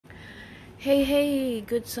Hey,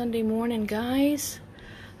 good Sunday morning, guys.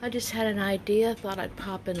 I just had an idea. Thought I'd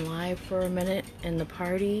pop in live for a minute in the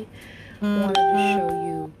party. Wanted to show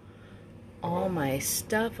you all my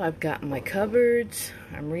stuff I've got in my cupboards.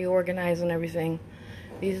 I'm reorganizing everything.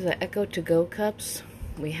 These are the Echo to Go cups.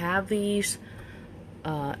 We have these,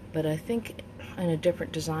 but I think in a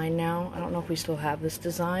different design now. I don't know if we still have this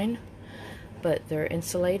design, but they're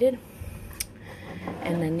insulated.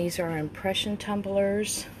 And then these are impression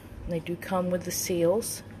tumblers. They do come with the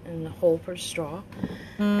seals and the hole for the straw.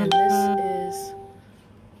 And this is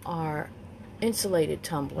our insulated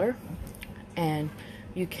tumbler. And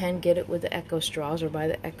you can get it with the Echo straws or buy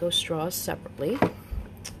the Echo straws separately.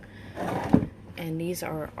 And these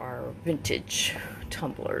are our vintage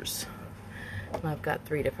tumblers. And I've got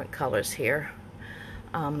 3 different colors here.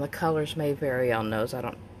 The colors may vary on those. I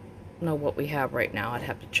don't know what we have right now. I'd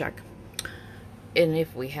have to check. And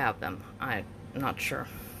if we have them, I'm not sure.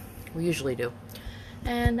 We usually do.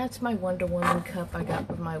 And that's my Wonder Woman cup I got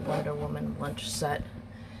with my Wonder Woman lunch set.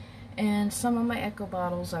 And some of my Echo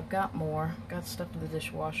bottles. I've got more. Got stuff in the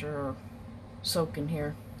dishwasher or soak in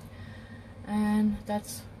here. And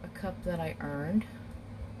that's a cup that I earned.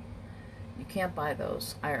 You can't buy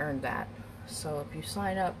those. I earned that. So if you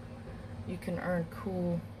sign up, you can earn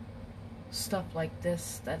cool stuff like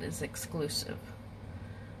this that is exclusive.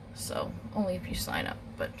 So only if you sign up,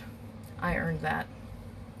 but I earned that.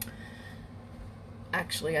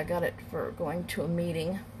 Actually, I got it for going to a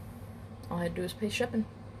meeting. All I had to do is pay shipping.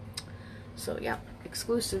 So yeah,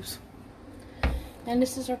 exclusives. And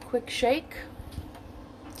this is our quick shake.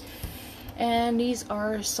 And these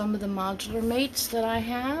are some of the modular mates that I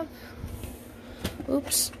have.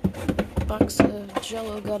 Oops, box of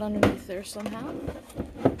Jello got underneath there somehow.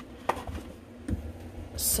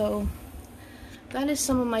 So that is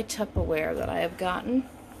some of my Tupperware that I have gotten.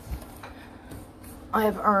 I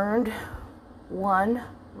have earned, won,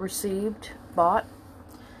 received, bought.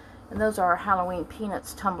 And those are our Halloween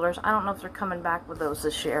Peanuts tumblers. I don't know if they're coming back with those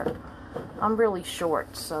this year. I'm really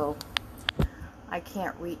short, so I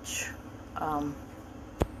can't reach the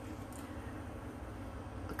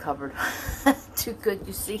cupboard. Too good,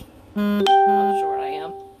 you see how short I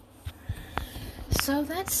am. So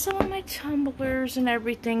that's some of my tumblers and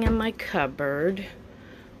everything in my cupboard.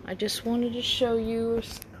 I just wanted to show you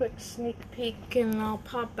a quick sneak peek, and I'll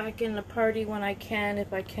pop back in the party when I can,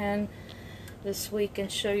 if I can, this week,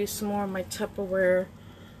 and show you some more of my Tupperware.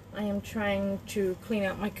 I am trying to clean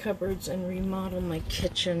out my cupboards and remodel my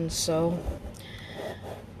kitchen, so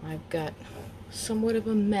I've got somewhat of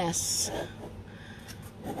a mess.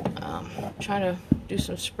 Trying to do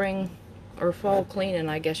some spring or fall cleaning,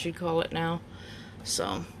 I guess you'd call it now.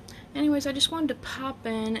 So anyways, I just wanted to pop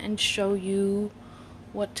in and show you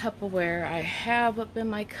what Tupperware I have up in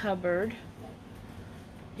my cupboard.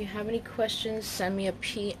 If you have any questions, send me a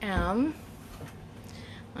PM.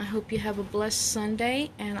 I hope you have a blessed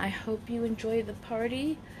Sunday, and I hope you enjoy the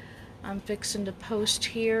party. I'm fixing to post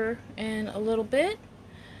here in a little bit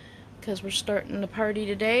because we're starting the party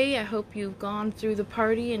today. I hope you've gone through the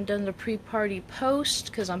party and done the pre-party post,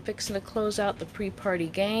 because I'm fixing to close out the pre-party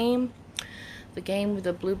game. The game with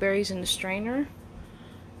the blueberries in the strainer.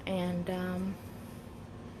 And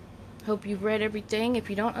hope you've read everything. If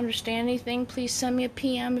you don't understand anything, please send me a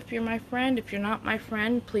PM if you're my friend. If you're not my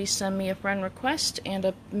friend, please send me a friend request and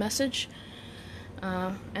a message.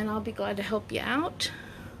 And I'll be glad to help you out.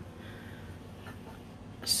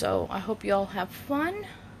 So I hope you all have fun.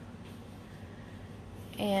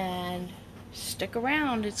 And stick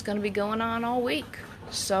around. It's going to be going on all week.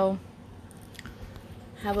 So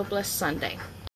have a blessed Sunday.